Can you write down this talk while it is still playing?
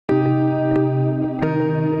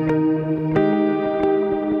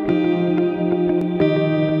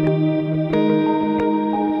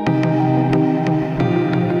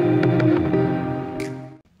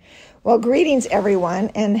Well, greetings, everyone,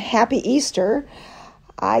 and happy Easter.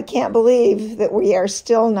 I can't believe that we are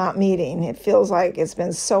still not meeting. It feels like it's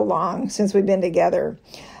been so long since we've been together.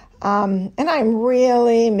 And I'm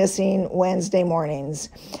really missing Wednesday mornings.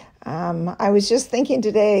 I was just thinking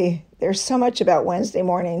today, there's so much about Wednesday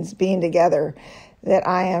mornings being together that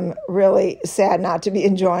I am really sad not to be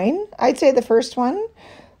enjoying. I'd say the first one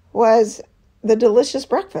was the delicious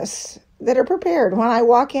breakfasts that are prepared when I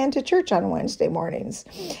walk into church on Wednesday mornings.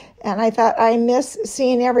 And I thought, I miss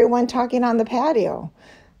seeing everyone talking on the patio.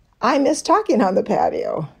 I miss talking on the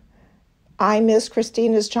patio. I miss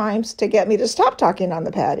Christina's chimes to get me to stop talking on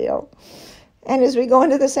the patio. And as we go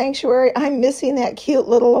into the sanctuary, I'm missing that cute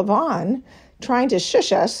little Yvonne trying to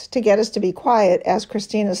shush us to get us to be quiet as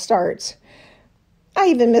Christina starts. I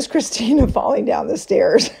even miss Christina falling down the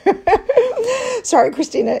stairs. Sorry,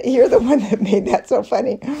 Christina, you're the one that made that so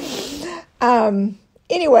funny.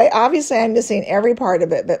 Anyway, obviously I'm missing every part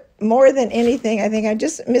of it, but more than anything, I think I'm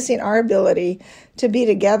just missing our ability to be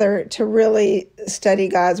together to really study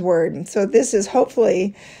God's Word. So this is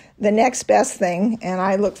hopefully the next best thing, and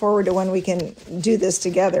I look forward to when we can do this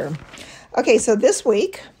together. Okay, so this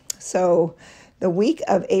week, the week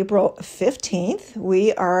of April 15th,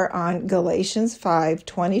 we are on Galations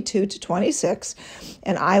 5:22 to 26,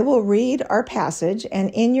 and I will read our passage, and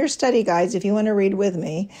in your study guides, if you want to read with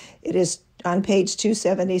me, it is on page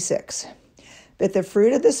 276. But the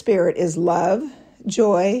fruit of the Spirit is love,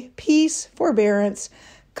 joy, peace, forbearance,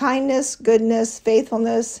 kindness, goodness,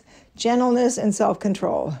 faithfulness, gentleness, and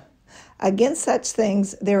self-control. Against such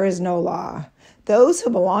things there is no law. Those who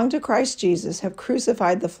belong to Christ Jesus have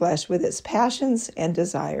crucified the flesh with its passions and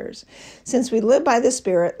desires. Since we live by the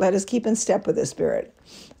Spirit, let us keep in step with the Spirit.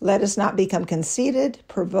 Let us not become conceited,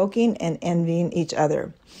 provoking, and envying each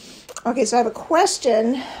other. Okay, so I have a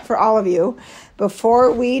question for all of you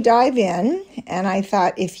before we dive in. And I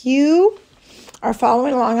thought if you are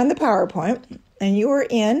following along on the PowerPoint and you are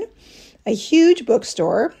in a huge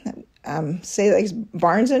bookstore, say like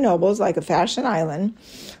Barnes & Noble's, like a Fashion Island,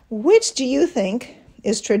 which do you think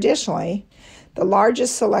is traditionally the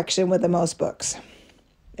largest selection with the most books?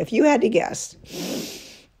 If you had to guess.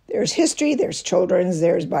 There's history, there's children's,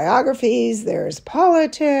 there's biographies, there's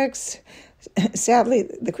politics. Sadly,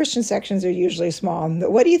 the Christian sections are usually small.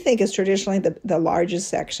 But what do you think is traditionally the largest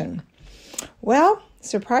section? Well,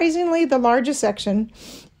 surprisingly, the largest section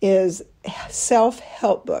is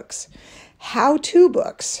self-help books, how-to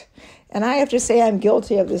books. And I have to say I'm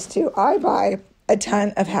guilty of this too. I buy a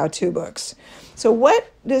ton of how-to books. So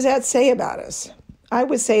what does that say about us? I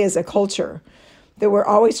would say as a culture that we're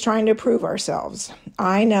always trying to prove ourselves.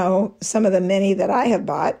 I know some of the many that I have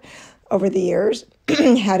bought over the years,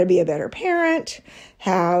 how to be a better parent,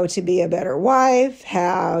 how to be a better wife,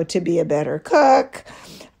 how to be a better cook,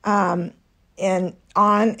 and on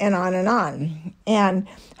and on and on. And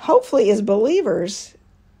hopefully as believers,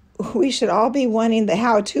 we should all be wanting the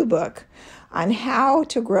how-to book on how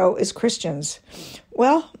to grow as Christians.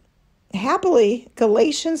 Well, happily,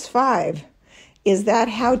 Galations 5 is that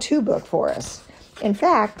how-to book for us. In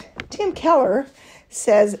fact, Tim Keller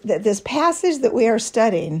says that this passage that we are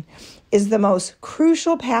studying is the most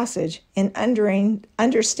crucial passage in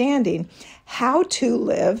understanding how to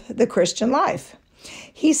live the Christian life.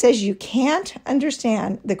 He says you can't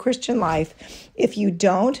understand the Christian life if you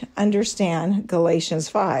don't understand Galatians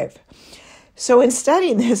 5. So in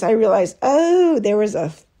studying this, I realized, there was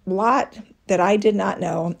a lot that I did not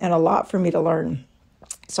know and a lot for me to learn.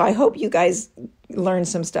 So I hope you guys learned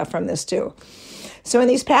some stuff from this too. So in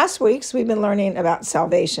these past weeks, we've been learning about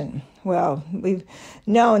salvation. Well, we've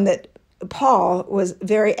known that Paul was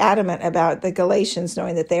very adamant about the Galatians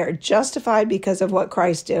knowing that they are justified because of what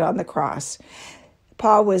Christ did on the cross.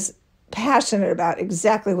 Paul was passionate about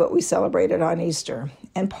exactly what we celebrated on Easter.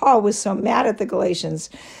 And Paul was so mad at the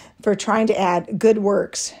Galatians for trying to add good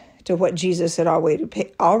works to what Jesus had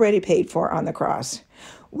already paid for on the cross.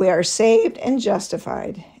 We are saved and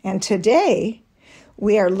justified. And today,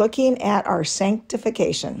 we are looking at our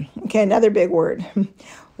sanctification. Okay, another big word.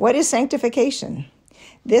 What is sanctification?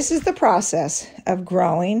 This is the process of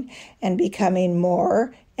growing and becoming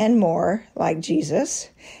more and more like Jesus.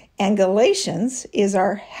 And Galatians is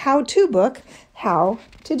our how-to book, how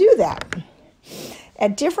to do that.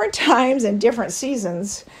 At different times and different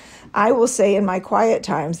seasons, I will say in my quiet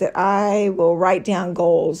times that I will write down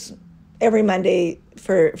goals every Monday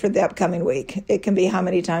for the upcoming week. It can be how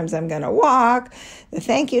many times I'm going to walk, the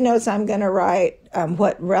thank you notes I'm going to write,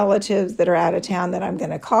 what relatives that are out of town that I'm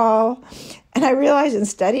going to call. And I realized in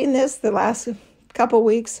studying this the last couple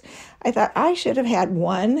weeks, I thought I should have had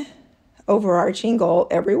one overarching goal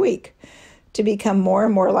every week to become more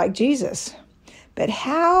and more like Jesus. But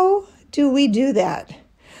how do we do that?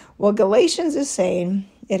 Well, Galatians is saying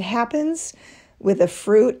it happens with the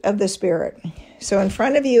fruit of the Spirit. So in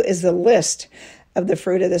front of you is the list of the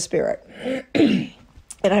fruit of the Spirit.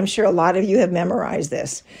 And I'm sure a lot of you have memorized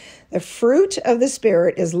this. The fruit of the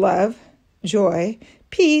Spirit is love, joy,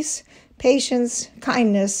 peace, patience,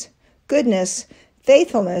 kindness, goodness,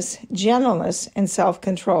 faithfulness, gentleness, and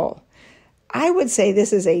self-control. I would say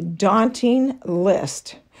this is a daunting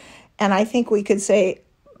list. And I think we could say,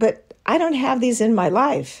 but I don't have these in my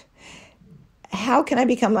life. How can I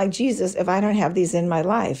become like Jesus if I don't have these in my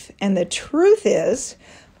life? And the truth is,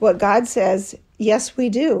 what God says, yes, we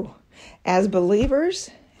do. As believers,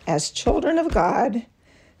 as children of God,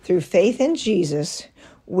 through faith in Jesus,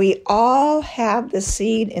 we all have the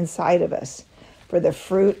seed inside of us for the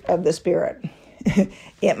fruit of the Spirit.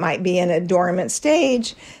 It might be in a dormant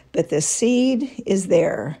stage, but the seed is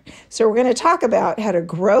there. So we're going to talk about how to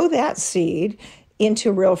grow that seed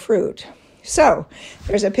into real fruit. So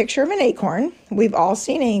there's a picture of an acorn. We've all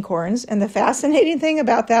seen acorns, and the fascinating thing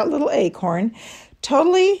about that little acorn,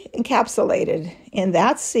 totally encapsulated in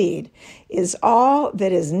that seed, is all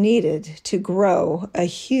that is needed to grow a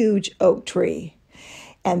huge oak tree.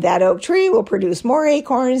 And that oak tree will produce more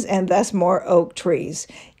acorns and thus more oak trees.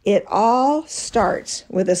 It all starts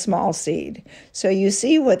with a small seed. So you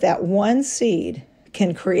see what that one seed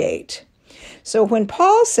can create. So when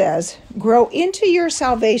Paul says, grow into your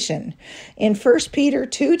salvation in 1 Peter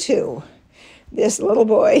 2:2, this little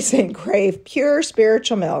boy saying, crave pure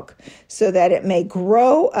spiritual milk so that it may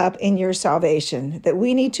grow up in your salvation, that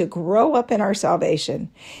we need to grow up in our salvation.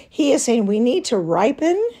 He is saying we need to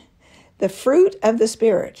ripen the fruit of the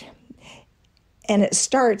Spirit. And it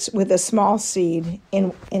starts with a small seed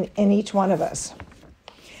in each one of us.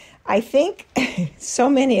 I think so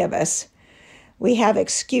many of us, we have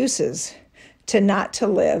excuses not to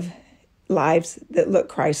live lives that look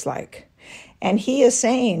Christ-like. And he is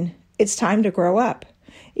saying, it's time to grow up.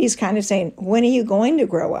 He's kind of saying, when are you going to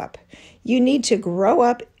grow up? You need to grow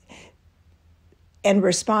up and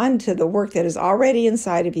respond to the work that is already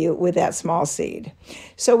inside of you with that small seed.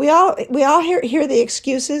 So we all hear the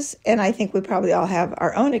excuses, and I think we probably all have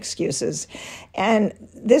our own excuses. And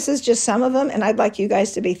this is just some of them, and I'd like you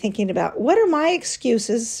guys to be thinking about, what are my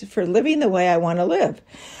excuses for living the way I want to live?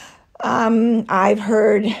 I've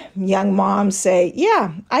heard young moms say,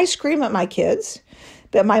 yeah, I scream at my kids,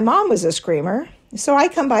 but my mom was a screamer, so I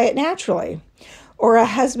come by it naturally. Or a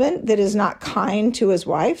husband that is not kind to his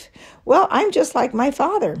wife. Well, I'm just like my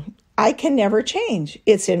father. I can never change.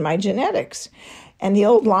 It's in my genetics. And the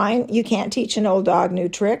old line, you can't teach an old dog new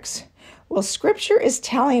tricks. Well, Scripture is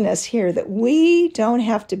telling us here that we don't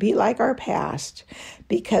have to be like our past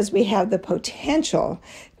because we have the potential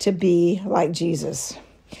to be like Jesus.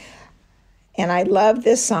 And I love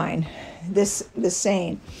this sign, this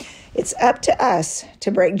saying. It's up to us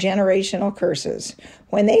to break generational curses.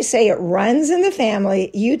 When they say it runs in the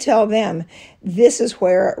family, you tell them this is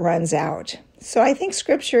where it runs out. So I think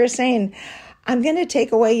Scripture is saying, I'm going to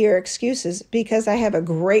take away your excuses because I have a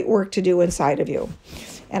great work to do inside of you.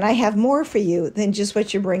 And I have more for you than just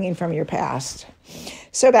what you're bringing from your past.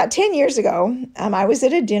 So about 10 years ago, I was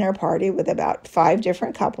at a dinner party with about 5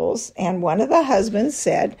 different couples, and one of the husbands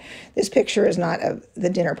said, this picture is not of the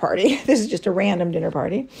dinner party, this is just a random dinner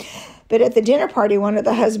party, but at the dinner party, one of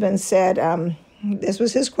the husbands said, this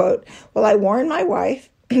was his quote, well, I warned my wife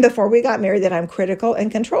before we got married that I'm critical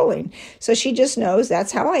and controlling. So she just knows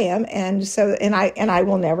that's how I am, and I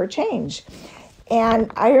will never change.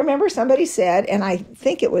 And I remember somebody said, and I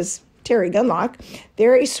think it was Terry Gunlock,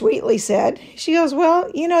 very sweetly said, she goes,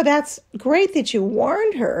 well, that's great that you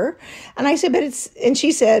warned her. And I said,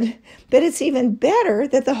 she said, but it's even better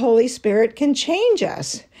that the Holy Spirit can change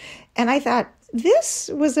us. And I thought, this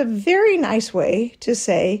was a very nice way to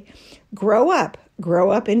say, grow up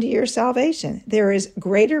into your salvation. There is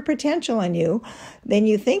greater potential in you than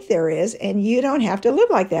you think there is, and you don't have to live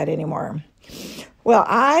like that anymore. Well,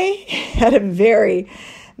 I had a very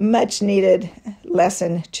much needed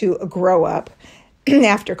lesson to grow up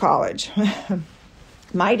after college.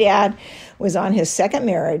 My dad was on his second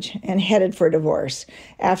marriage and headed for divorce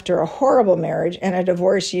after a horrible marriage and a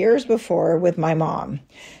divorce years before with my mom.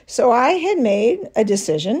 So I had made a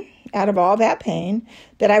decision out of all that pain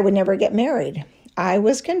that I would never get married. I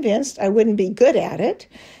was convinced I wouldn't be good at it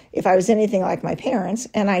if I was anything like my parents,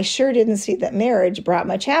 and I sure didn't see that marriage brought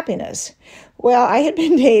much happiness. Well, I had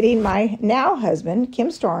been dating my now husband,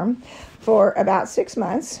 Kim Storm, for about 6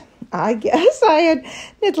 months. I guess I had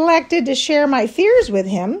neglected to share my fears with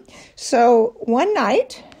him. So one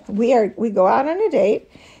night, we go out on a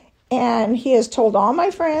date, and he has told all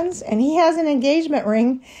my friends, and he has an engagement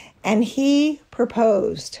ring, and he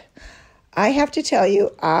proposed. I have to tell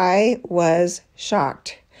you, I was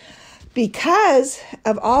shocked because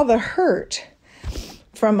of all the hurt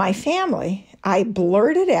from my family. I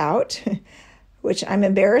blurted out, which I'm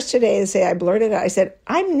embarrassed today to say I blurted out. I said,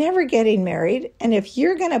 I'm never getting married. And if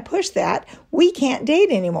you're going to push that, we can't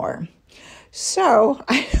date anymore. So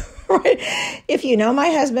if you know my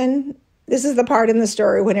husband, this is the part in the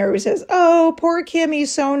story when everybody says, oh, poor Kim,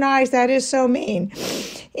 he's so nice. That is so mean.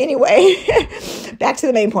 Anyway, back to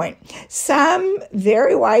the main point. Some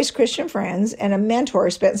very wise Christian friends and a mentor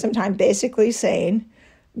spent some time basically saying,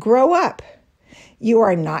 grow up. You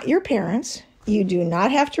are not your parents. You do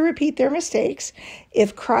not have to repeat their mistakes.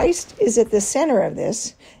 If Christ is at the center of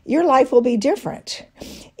this, your life will be different.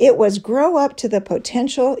 It was grow up to the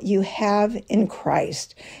potential you have in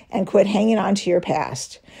Christ and quit hanging on to your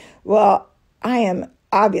past. Well, I am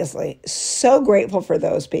obviously so grateful for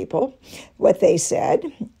those people, what they said.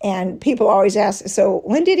 And people always ask, so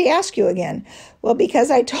when did he ask you again? Well,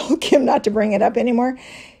 because I told Kim not to bring it up anymore,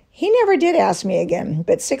 he never did ask me again.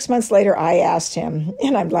 But 6 months later, I asked him,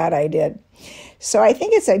 and I'm glad I did. So I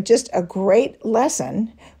think it's just a great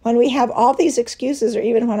lesson when we have all these excuses, or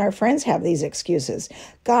even when our friends have these excuses.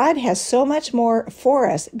 God has so much more for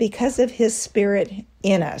us because of his Spirit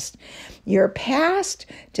in us. Your past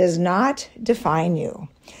does not define you.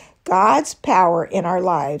 God's power in our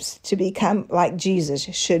lives to become like Jesus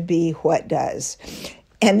should be what does.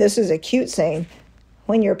 And this is a cute saying.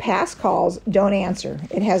 When your past calls, don't answer.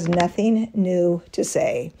 It has nothing new to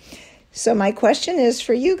say. So my question is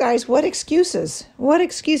for you guys, what excuses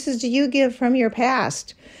do you give from your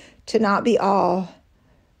past to not be all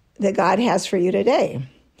that God has for you today?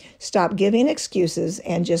 Stop giving excuses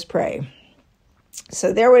and just pray.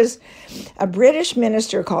 So there was a British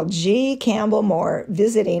minister called G. Campbell Moore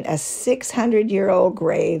visiting a 600-year-old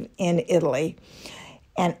grave in Italy.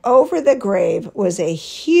 And over the grave was a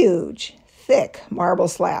huge, thick marble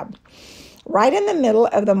slab. Right in the middle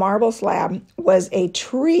of the marble slab was a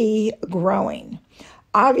tree growing.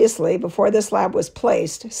 Obviously, before the slab was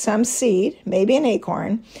placed, some seed, maybe an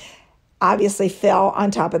acorn, obviously fell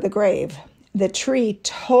on top of the grave. The tree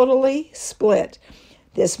totally split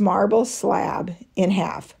this marble slab in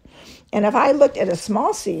half. And if I looked at a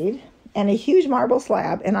small seed and a huge marble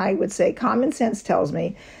slab, and I would say common sense tells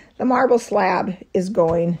me the marble slab is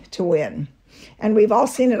going to win. And we've all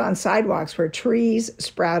seen it on sidewalks where trees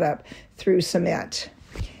sprout up through cement.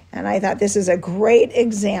 And I thought this is a great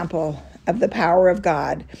example of the power of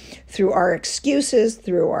God through our excuses,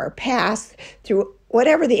 through our past, through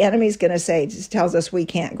whatever the enemy's going to say, just tells us we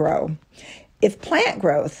can't grow. If plant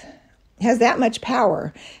growth has that much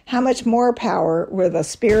power, how much more power will the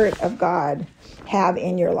Spirit of God have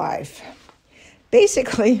in your life?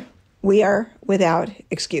 Basically, we are without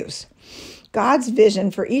excuse. God's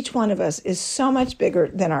vision for each one of us is so much bigger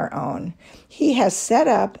than our own. He has set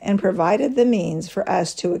up and provided the means for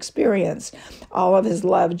us to experience all of his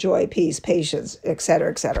love, joy, peace, patience,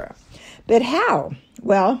 etc., etc. But how?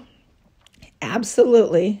 Well,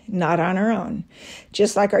 absolutely not on our own.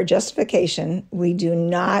 Just like our justification, we do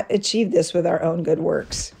not achieve this with our own good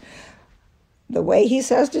works. The way he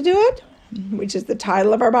says to do it, which is the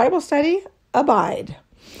title of our Bible study, abide.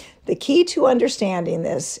 The key to understanding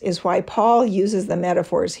this is why Paul uses the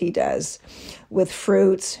metaphors he does with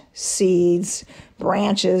fruits, seeds,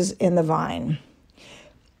 branches in the vine.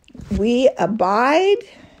 We abide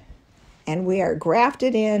and we are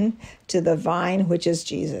grafted in to the vine, which is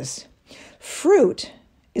Jesus. Fruit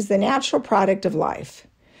is the natural product of life.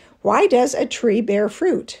 Why does a tree bear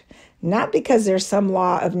fruit? Not because there's some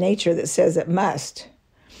law of nature that says it must.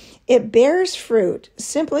 It bears fruit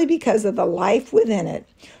simply because of the life within it,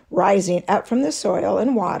 rising up from the soil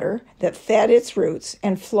and water that fed its roots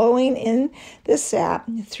and flowing in the sap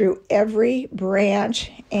through every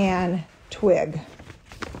branch and twig.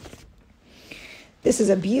 This is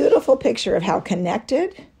a beautiful picture of how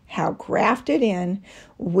connected, how grafted in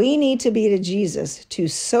we need to be to Jesus to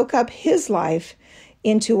soak up his life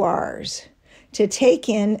into ours, to take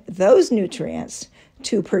in those nutrients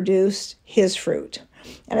to produce his fruit.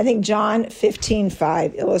 And I think John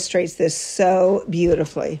 15:5 illustrates this so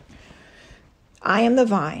beautifully. I am the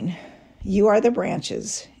vine, you are the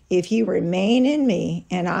branches. If you remain in me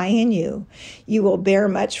and I in you, you will bear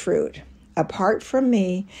much fruit. Apart from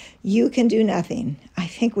me, you can do nothing. I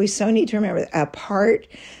think we so need to remember that. Apart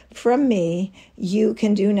from me, you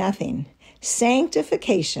can do nothing.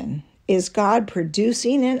 Sanctification is God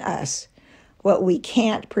producing in us what we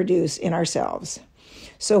can't produce in ourselves.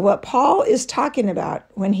 So what Paul is talking about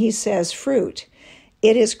when he says fruit,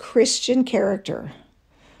 it is Christian character.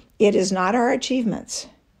 It is not our achievements.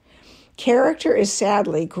 Character is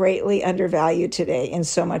sadly greatly undervalued today in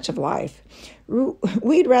so much of life.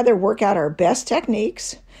 We'd rather work out our best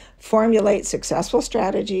techniques, formulate successful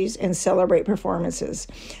strategies, and celebrate performances.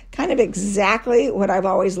 Kind of exactly what I've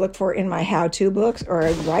always looked for in my how-to books or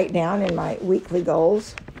I write down in my weekly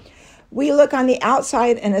goals. We look on the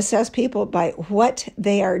outside and assess people by what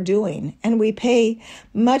they are doing, and we pay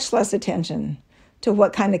much less attention to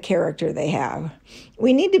what kind of character they have.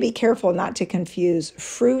 We need to be careful not to confuse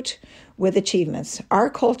fruit with achievements. Our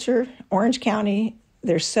culture, Orange County,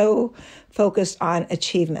 they're so focused on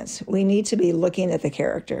achievements. We need to be looking at the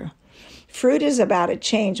character. Fruit is about a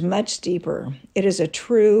change much deeper. It is a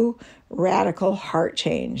true, radical heart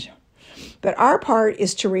change. But our part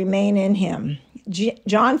is to remain in him.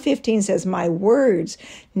 John 15 says, my words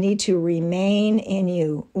need to remain in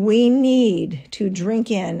you. We need to drink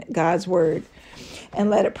in God's word and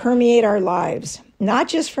let it permeate our lives, not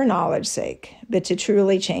just for knowledge's sake, but to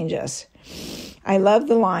truly change us. I love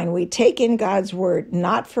the line, we take in God's word,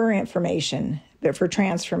 not for information, but for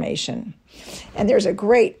transformation. And there's a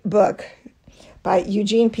great book by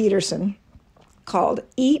Eugene Peterson called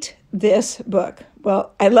Eat This Book.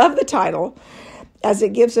 Well, I love the title as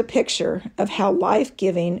it gives a picture of how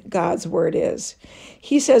life-giving God's word is.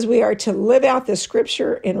 He says we are to live out the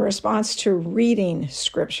scripture in response to reading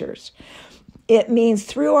scriptures. It means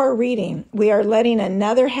through our reading, we are letting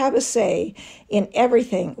another have a say in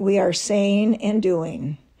everything we are saying and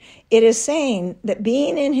doing. It is saying that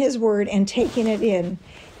being in his word and taking it in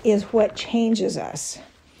is what changes us.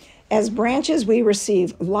 As branches, we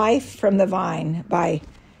receive life from the vine by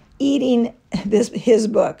eating his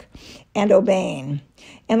book and obeying.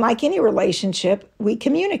 And like any relationship, we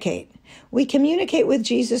communicate. We communicate with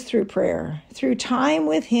Jesus through prayer. Through time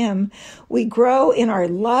with him, we grow in our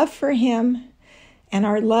love for him and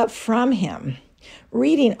our love from him.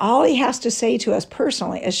 Reading all he has to say to us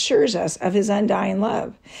personally assures us of his undying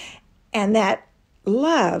love. And that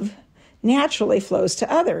love naturally flows to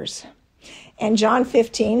others. And John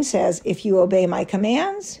 15 says, if you obey my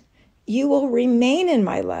commands, you will remain in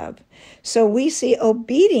my love. So we see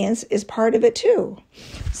obedience is part of it too.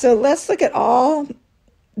 So let's look at all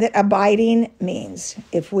that abiding means.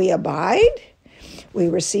 If we abide, we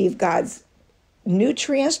receive God's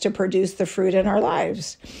nutrients to produce the fruit in our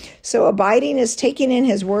lives. So abiding is taking in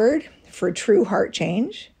his word for true heart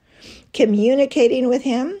change, communicating with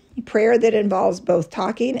him, prayer that involves both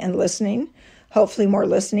talking and listening, hopefully more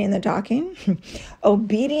listening than talking,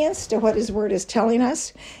 obedience to what his word is telling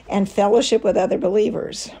us, and fellowship with other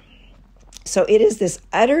believers. So it is this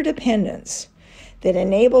utter dependence that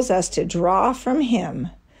enables us to draw from him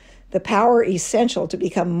the power essential to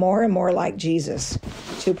become more and more like Jesus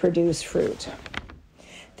to produce fruit.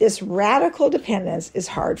 This radical dependence is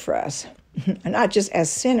hard for us, not just as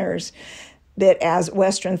sinners, but as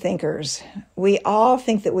Western thinkers. We all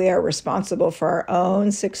think that we are responsible for our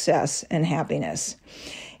own success and happiness.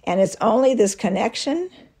 And it's only this connection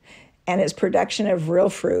and its production of real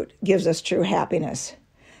fruit gives us true happiness.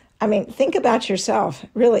 I mean, think about yourself.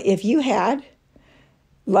 Really, if you had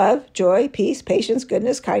love, joy, peace, patience,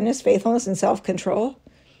 goodness, kindness, faithfulness, and self-control,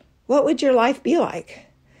 what would your life be like?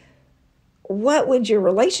 What would your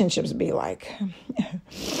relationships be like?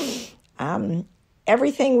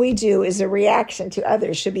 Everything we do is a reaction to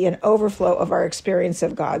others, should be an overflow of our experience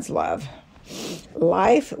of God's love.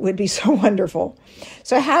 Life would be so wonderful.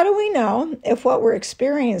 So how do we know if what we're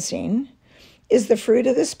experiencing is the fruit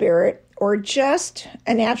of the Spirit or just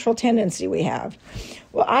a natural tendency we have?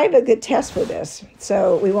 Well, I have a good test for this,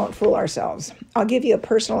 so we won't fool ourselves. I'll give you a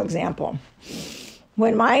personal example.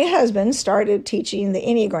 When my husband started teaching the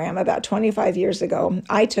Enneagram about 25 years ago,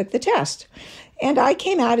 I took the test, and I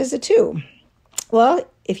came out as a 2. Well,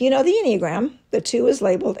 if you know the Enneagram, the 2 is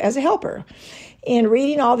labeled as a helper. In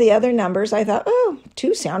reading all the other numbers, I thought,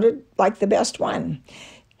 2 sounded like the best one.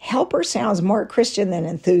 Helper sounds more Christian than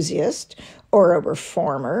enthusiast or a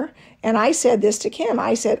reformer. And I said this to Kim.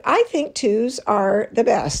 I said, I think 2s are the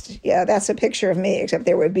best. Yeah, that's a picture of me, except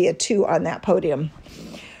there would be a 2 on that podium.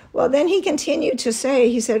 Well, then he continued to say,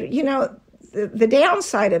 he said, the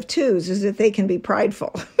downside of 2s is that they can be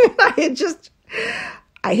prideful. I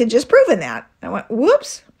had just proven that. I went,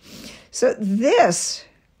 whoops. So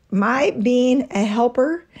my being a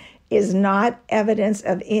helper is not evidence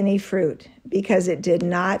of any fruit because it did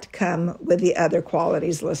not come with the other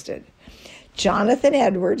qualities listed. Jonathan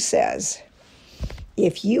Edwards says,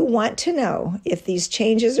 if you want to know if these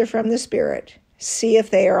changes are from the Spirit, see if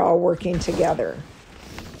they are all working together.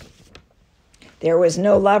 There was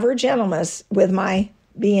no love or gentleness with my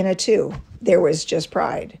being a 2. There was just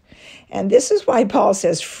pride. And this is why Paul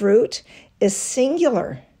says fruit is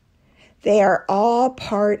singular. They are all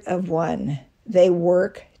part of one. They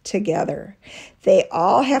work together. They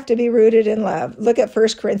all have to be rooted in love. Look at 1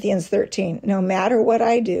 Corinthians 13. No matter what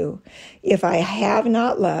I do, if I have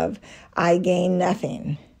not love, I gain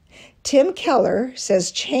nothing. Tim Keller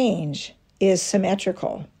says change is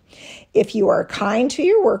symmetrical. If you are kind to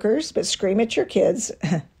your workers but scream at your kids,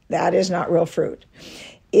 that is not real fruit.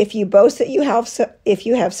 If you boast that you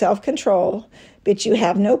have self-control but you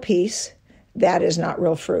have no peace, that is not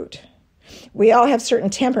real fruit. We all have certain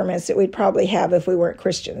temperaments that we'd probably have if we weren't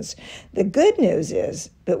Christians. The good news is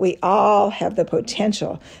that we all have the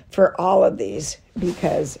potential for all of these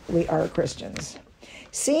because we are Christians.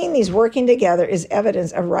 Seeing these working together is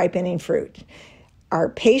evidence of ripening fruit. Our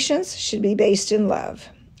patience should be based in love.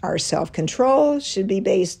 Our self-control should be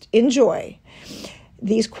based in joy.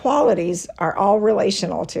 These qualities are all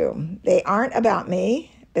relational too. They aren't about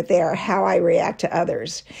me, but they are how I react to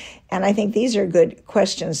others. And I think these are good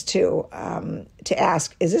questions too, to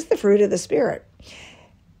ask. Is this the fruit of the Spirit?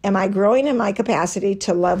 Am I growing in my capacity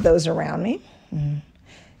to love those around me? Mm-hmm.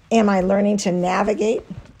 Am I learning to navigate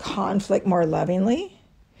conflict more lovingly?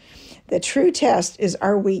 The true test is,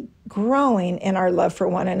 are we growing in our love for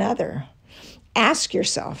one another? Ask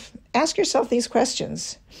yourself these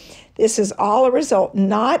questions. This is all a result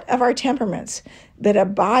not of our temperaments, but a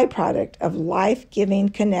byproduct of life-giving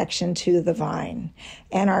connection to the vine.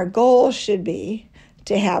 And our goal should be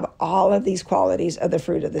to have all of these qualities of the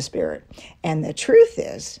fruit of the Spirit. And the truth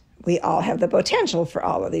is, we all have the potential for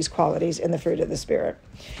all of these qualities in the fruit of the Spirit.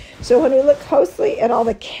 So when we look closely at all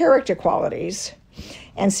the character qualities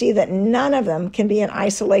and see that none of them can be in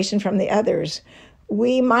isolation from the others,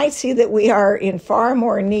 we might see that we are in far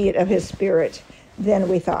more need of His Spirit than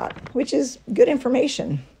we thought, which is good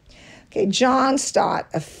information. Okay, John Stott,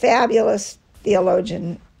 a fabulous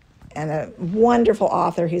theologian and a wonderful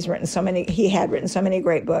author. He had written so many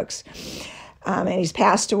great books, and he's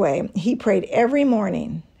passed away. He prayed every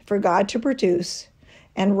morning for God to produce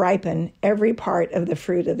and ripen every part of the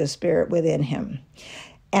fruit of the Spirit within him.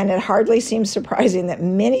 And it hardly seems surprising that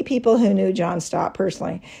many people who knew John Stott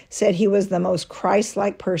personally said he was the most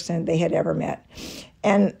Christ-like person they had ever met.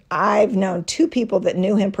 And I've known two people that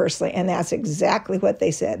knew him personally, and that's exactly what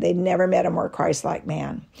they said. They'd never met a more Christ-like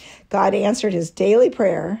man. God answered his daily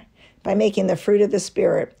prayer by making the fruit of the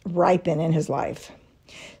Spirit ripen in his life.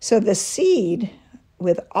 So the seed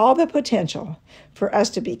with all the potential for us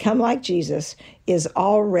to become like Jesus is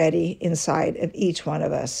already inside of each one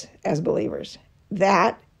of us as believers.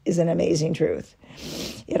 That is an amazing truth.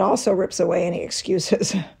 It also rips away any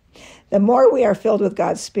excuses. The more we are filled with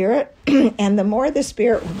God's Spirit, and the more the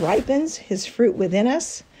Spirit ripens his fruit within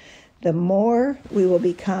us, the more we will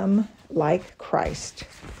become like Christ.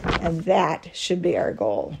 And that should be our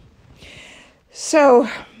goal. So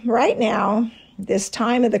right now, this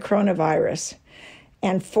time of the coronavirus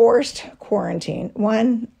and forced quarantine,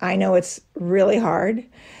 one, I know it's really hard.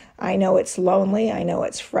 I know it's lonely. I know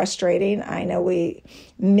it's frustrating. I know we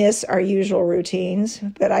miss our usual routines.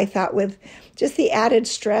 But I thought with just the added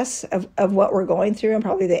stress of what we're going through and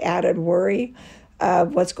probably the added worry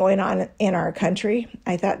of what's going on in our country,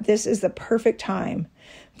 I thought this is the perfect time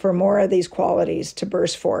for more of these qualities to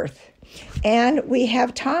burst forth. And we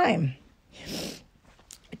have time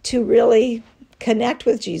to really connect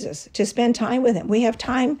with Jesus, to spend time with him. We have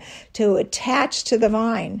time to attach to the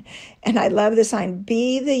vine. And I love the sign,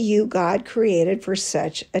 be the you God created for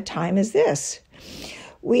such a time as this.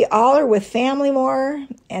 We all are with family more,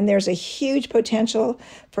 and there's a huge potential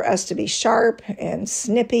for us to be sharp and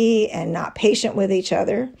snippy and not patient with each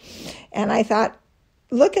other. And I thought,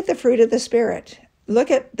 look at the fruit of the Spirit. Look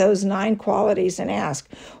at those 9 qualities and ask,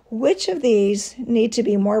 which of these need to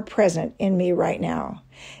be more present in me right now?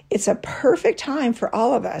 It's a perfect time for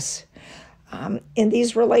all of us in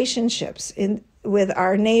these relationships, with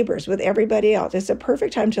our neighbors, with everybody else. It's a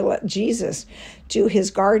perfect time to let Jesus do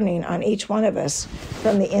his gardening on each one of us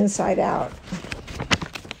from the inside out.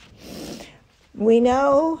 We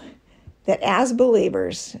know that as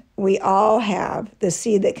believers, we all have the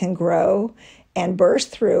seed that can grow and burst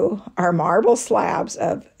through our marble slabs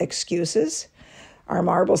of excuses, our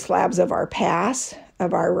marble slabs of our past,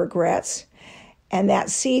 of our regrets, and that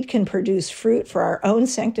seed can produce fruit for our own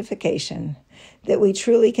sanctification, that we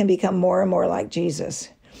truly can become more and more like Jesus.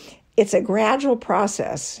 It's a gradual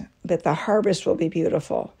process, but the harvest will be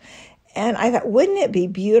beautiful. And I thought, wouldn't it be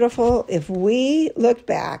beautiful if we looked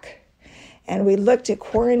back and we looked at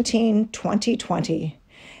quarantine 2020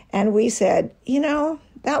 and we said,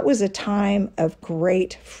 that was a time of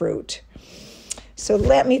great fruit. So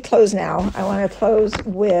let me close now. I want to close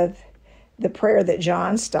with the prayer that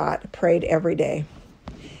John Stott prayed every day.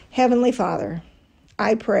 Heavenly Father,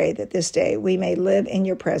 I pray that this day we may live in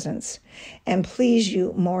your presence and please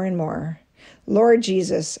you more and more. Lord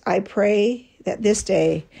Jesus, I pray that this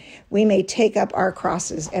day we may take up our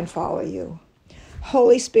crosses and follow you.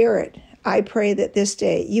 Holy Spirit, I pray that this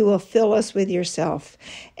day you will fill us with yourself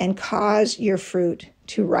and cause your fruit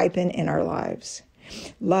to ripen in our lives.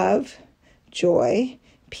 Love, joy,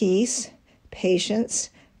 peace, patience,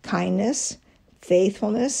 kindness,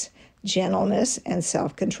 faithfulness, gentleness, and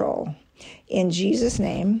self-control. In Jesus'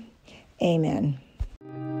 name, amen.